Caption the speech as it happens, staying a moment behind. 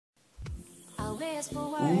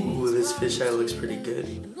Ooh, this fisheye looks pretty good.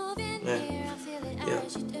 Yeah.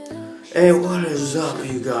 Hey, what is up,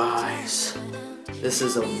 you guys? This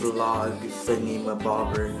is a vlog thingy my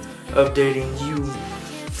bobber updating you.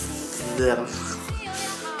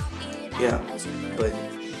 Yeah, but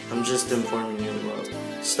I'm just informing you about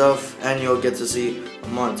stuff, and you'll get to see a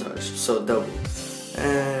montage, so double.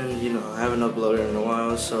 And you know, I haven't uploaded in a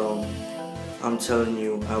while, so I'm telling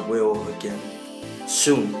you I will again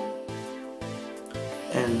soon.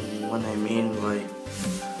 And when I mean like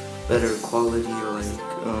better quality, like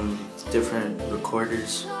different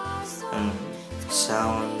recorders and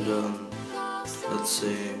sound, let's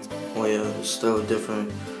say, well, yeah, still a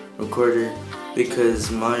different recorder,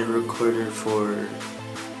 because my recorder for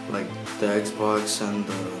like the Xbox and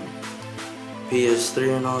the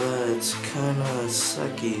PS3 and all that, it's kinda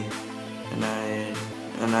sucky,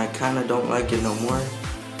 and I kinda don't like it no more.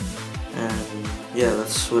 And yeah,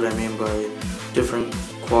 that's what I mean by different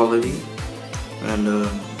quality. And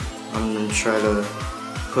I'm gonna try to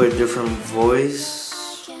put different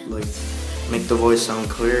voice, like make the voice sound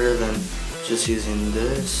clearer than just using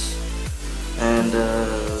this. And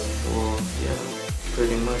well, yeah,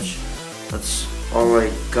 pretty much that's all I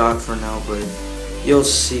got for now, but you'll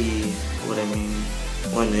see what I mean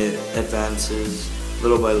when it advances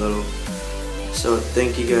little by little. So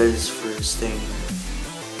thank you guys for staying.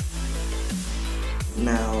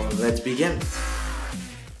 Now let's begin.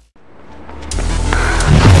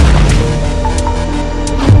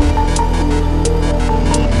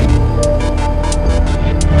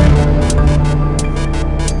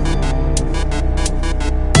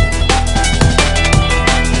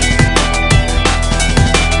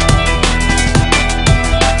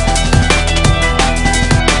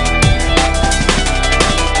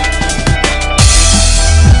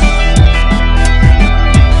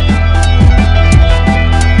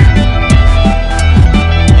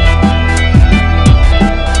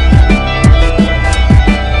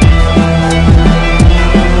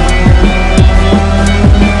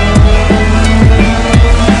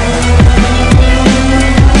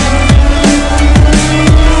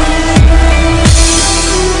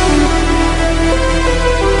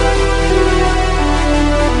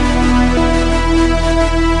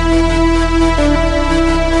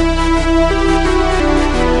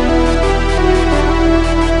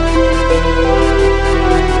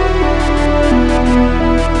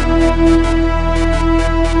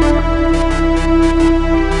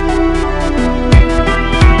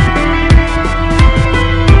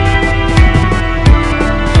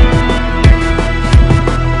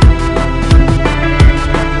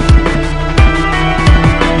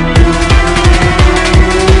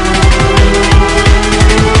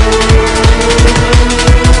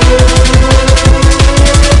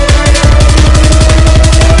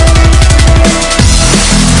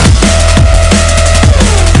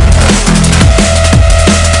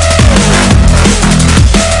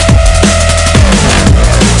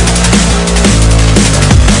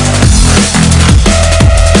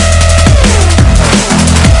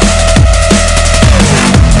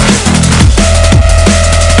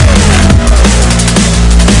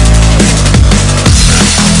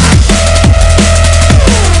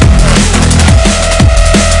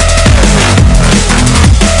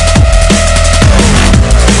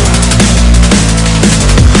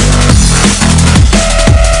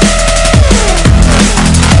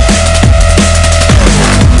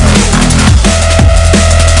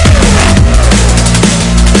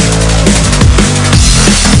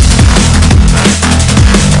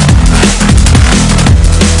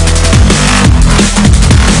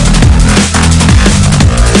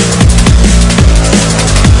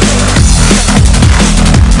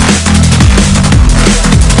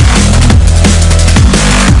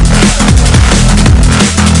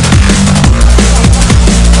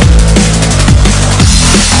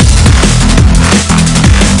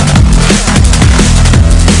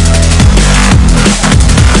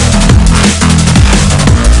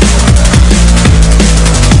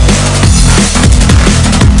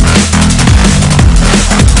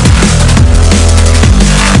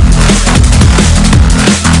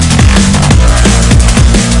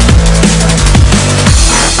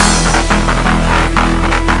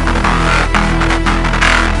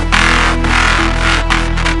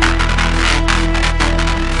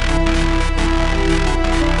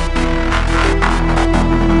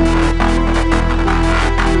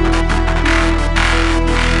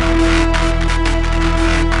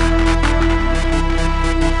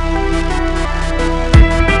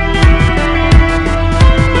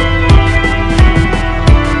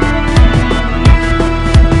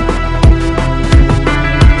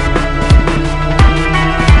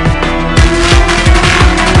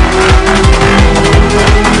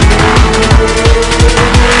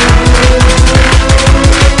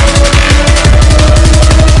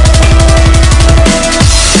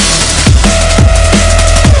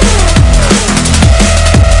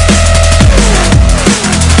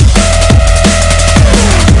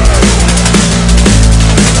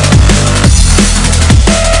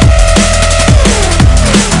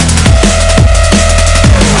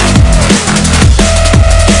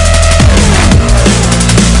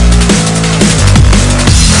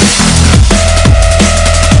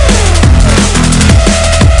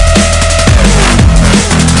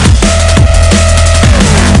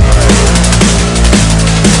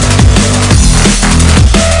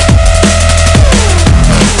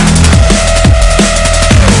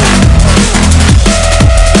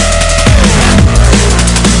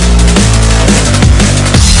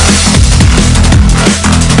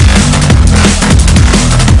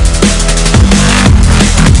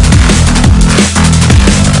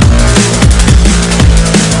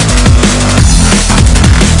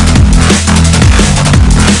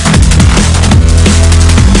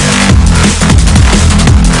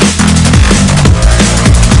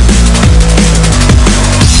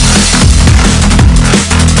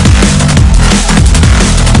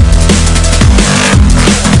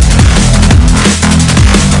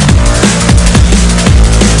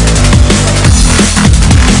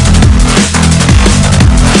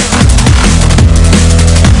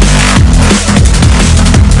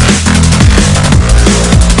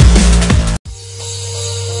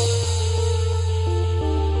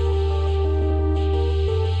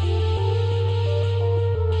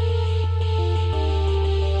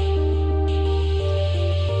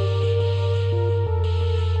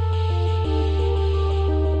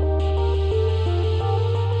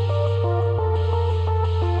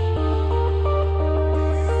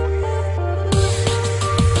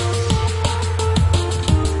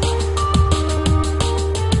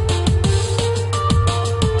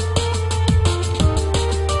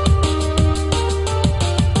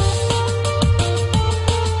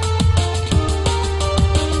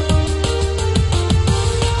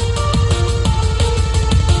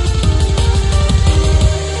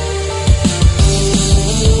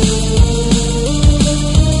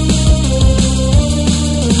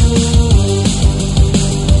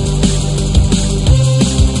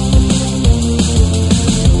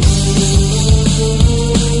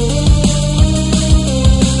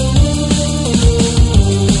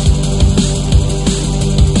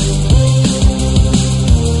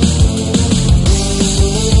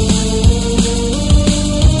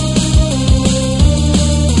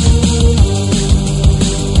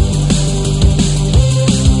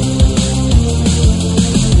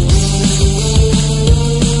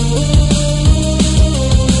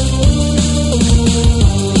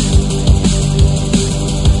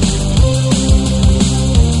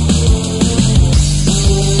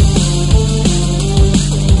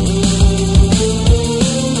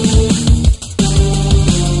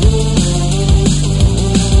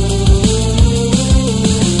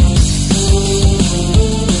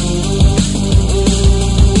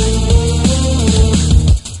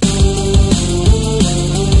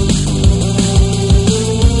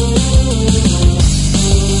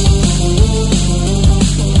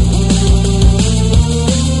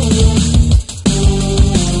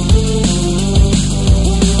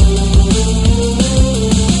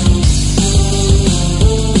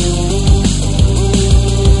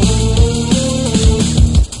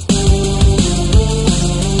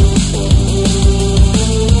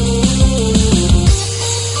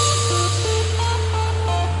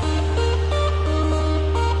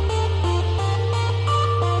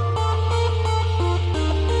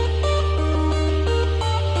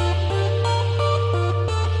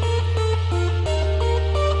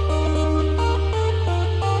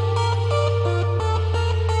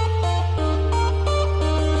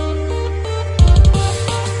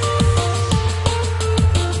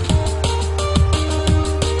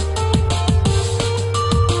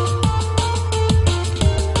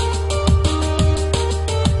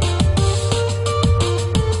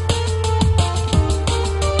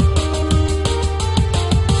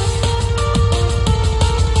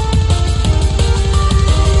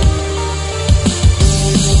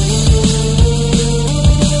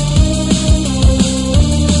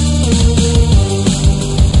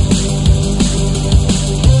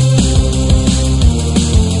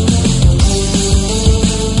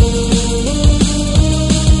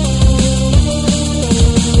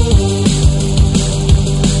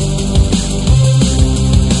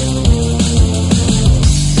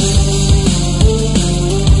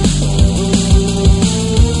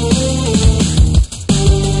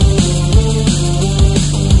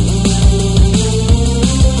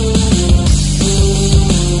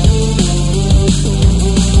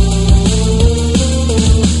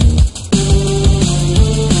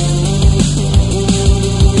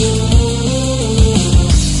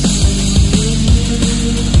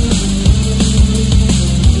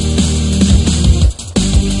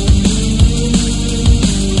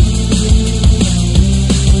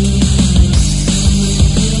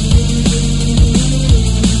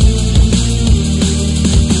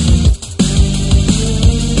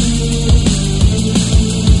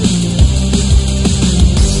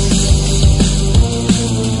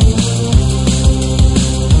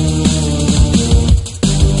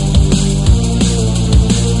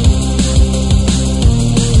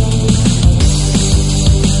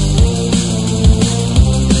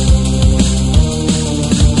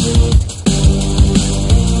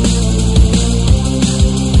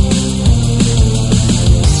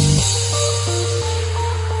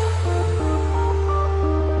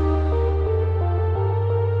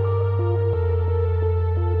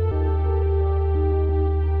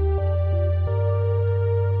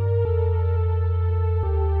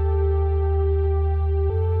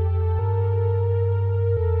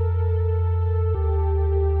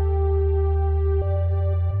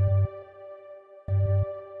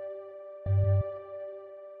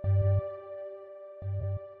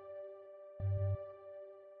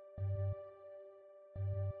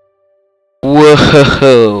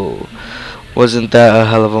 Whoa! Wasn't that a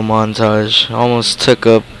hell of a montage? Almost took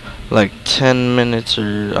up like 10 minutes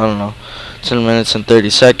or I don't know, 10 minutes and 30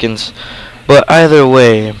 seconds. But either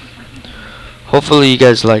way, hopefully you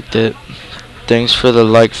guys liked it. Thanks for the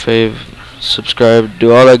like, fave, subscribe,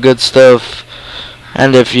 do all that good stuff.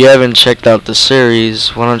 And if you haven't checked out the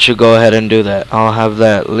series, why don't you go ahead and do that? I'll have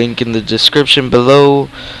that link in the description below.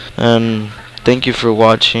 And thank you for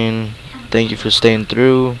watching. Thank you for staying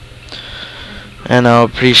through. And I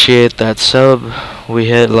appreciate that sub. We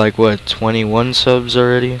hit like what, 21 subs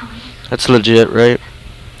already? That's legit, right?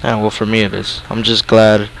 Yeah, well for me it is. I'm just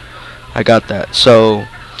glad I got that. So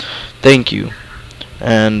thank you.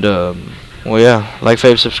 And well yeah, like,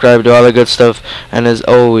 fave, subscribe, do all the good stuff. And as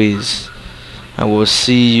always, I will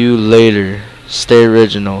see you later. Stay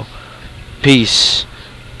original. Peace.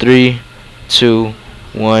 3, 2,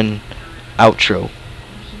 1. Outro.